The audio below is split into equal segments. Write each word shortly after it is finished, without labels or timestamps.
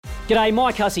G'day,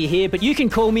 Mike Hussey here, but you can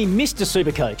call me Mr.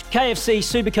 Supercoach. KFC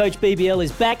Supercoach BBL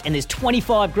is back and there's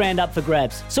 25 grand up for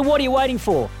grabs. So what are you waiting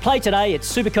for? Play today at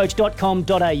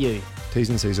supercoach.com.au. T's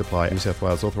and C's apply. New South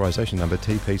Wales authorisation number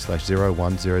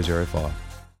TP/01005.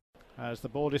 As the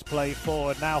ball is played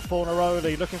forward, now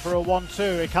Fornaroli looking for a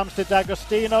 1-2. It comes to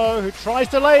D'Agostino, who tries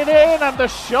to lay it in, and the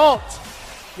shot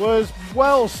was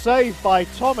well saved by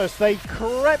Thomas. They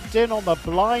crept in on the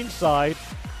blind side,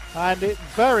 and it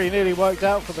very nearly worked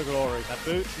out for the Glory. And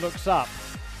Boots looks up.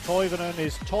 Toivonen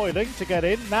is toiling to get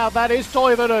in. Now that is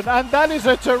Toivonen, and that is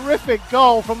a terrific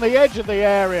goal from the edge of the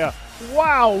area.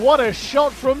 Wow, what a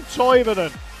shot from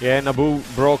Toivonen. Yeah, Nabu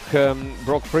broke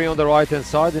free on the right-hand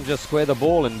side and just squared the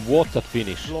ball, and what a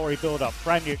finish. Glory build-up.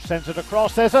 Franjic sends it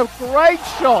across. There's a great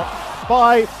shot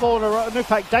by Fornaroli. In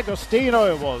fact,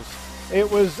 D'Agostino it was. It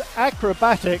was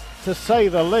acrobatic, to say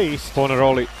the least.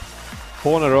 Fornaroli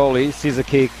sees a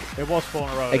kick. It was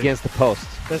Fornaroli. Against the post.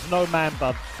 There's no man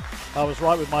bun. I was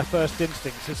right with my first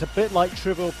instincts. It's a bit like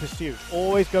Trivial Pursuit.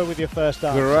 Always go with your first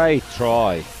answer. Great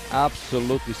try.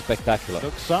 Absolutely spectacular.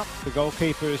 Looks up. The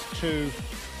goalkeeper is to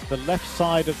the left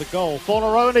side of the goal.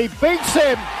 Fornaroli beats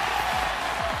him.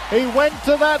 He went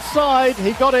to that side.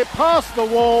 He got it past the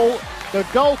wall. The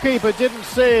goalkeeper didn't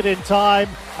see it in time.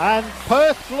 And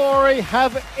Perth Glory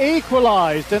have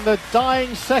equalised in the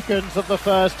dying seconds of the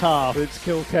first half. It's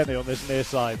Kilkenny on this near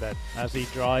side then, as he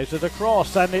drives it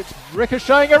across, and it's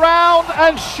ricocheting around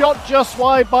and shot just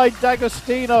wide by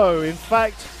D'Agostino. In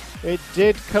fact, it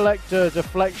did collect a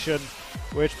deflection,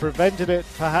 which prevented it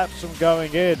perhaps from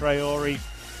going in. Traore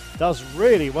does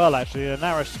really well actually in a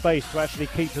narrow space to actually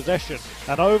keep possession.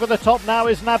 And over the top now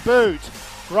is Nabut.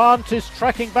 Grant is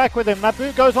tracking back with him.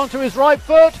 Nabut goes onto his right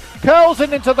foot, curls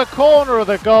it into the corner of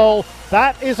the goal.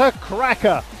 That is a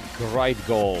cracker. Great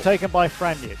goal. Taken by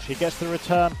Franjic. He gets the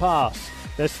return pass.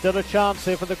 There's still a chance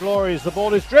here for the Glories. The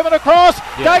ball is driven across.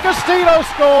 Yeah. D'Agostino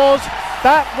scores.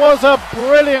 That was a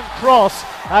brilliant cross,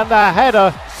 and the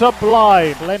header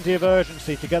sublime. Plenty of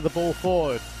urgency to get the ball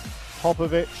forward.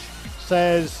 Popovic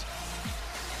says,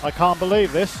 I can't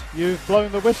believe this. You've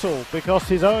blown the whistle, because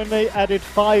he's only added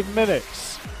 5 minutes.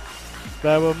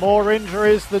 There were more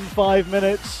injuries than 5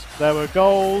 minutes. There were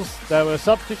goals. There were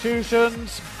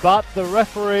substitutions. But the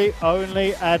referee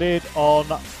only added on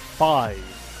 5.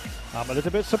 I'm a little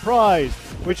bit surprised,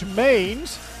 which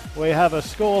means we have a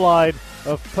scoreline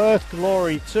of Perth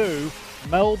Glory 2,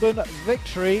 Melbourne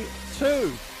Victory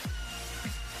 2.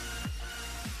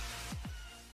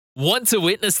 Want to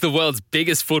witness the world's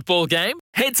biggest football game?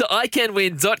 Head to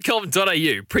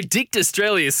iCanWin.com.au, predict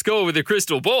Australia's score with a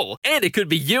crystal ball, and it could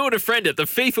be you and a friend at the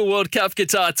FIFA World Cup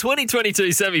Qatar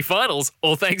 2022 semi-finals,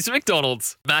 all thanks to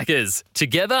McDonald's. Maccas,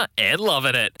 together and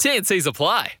loving it. T&Cs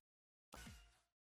apply.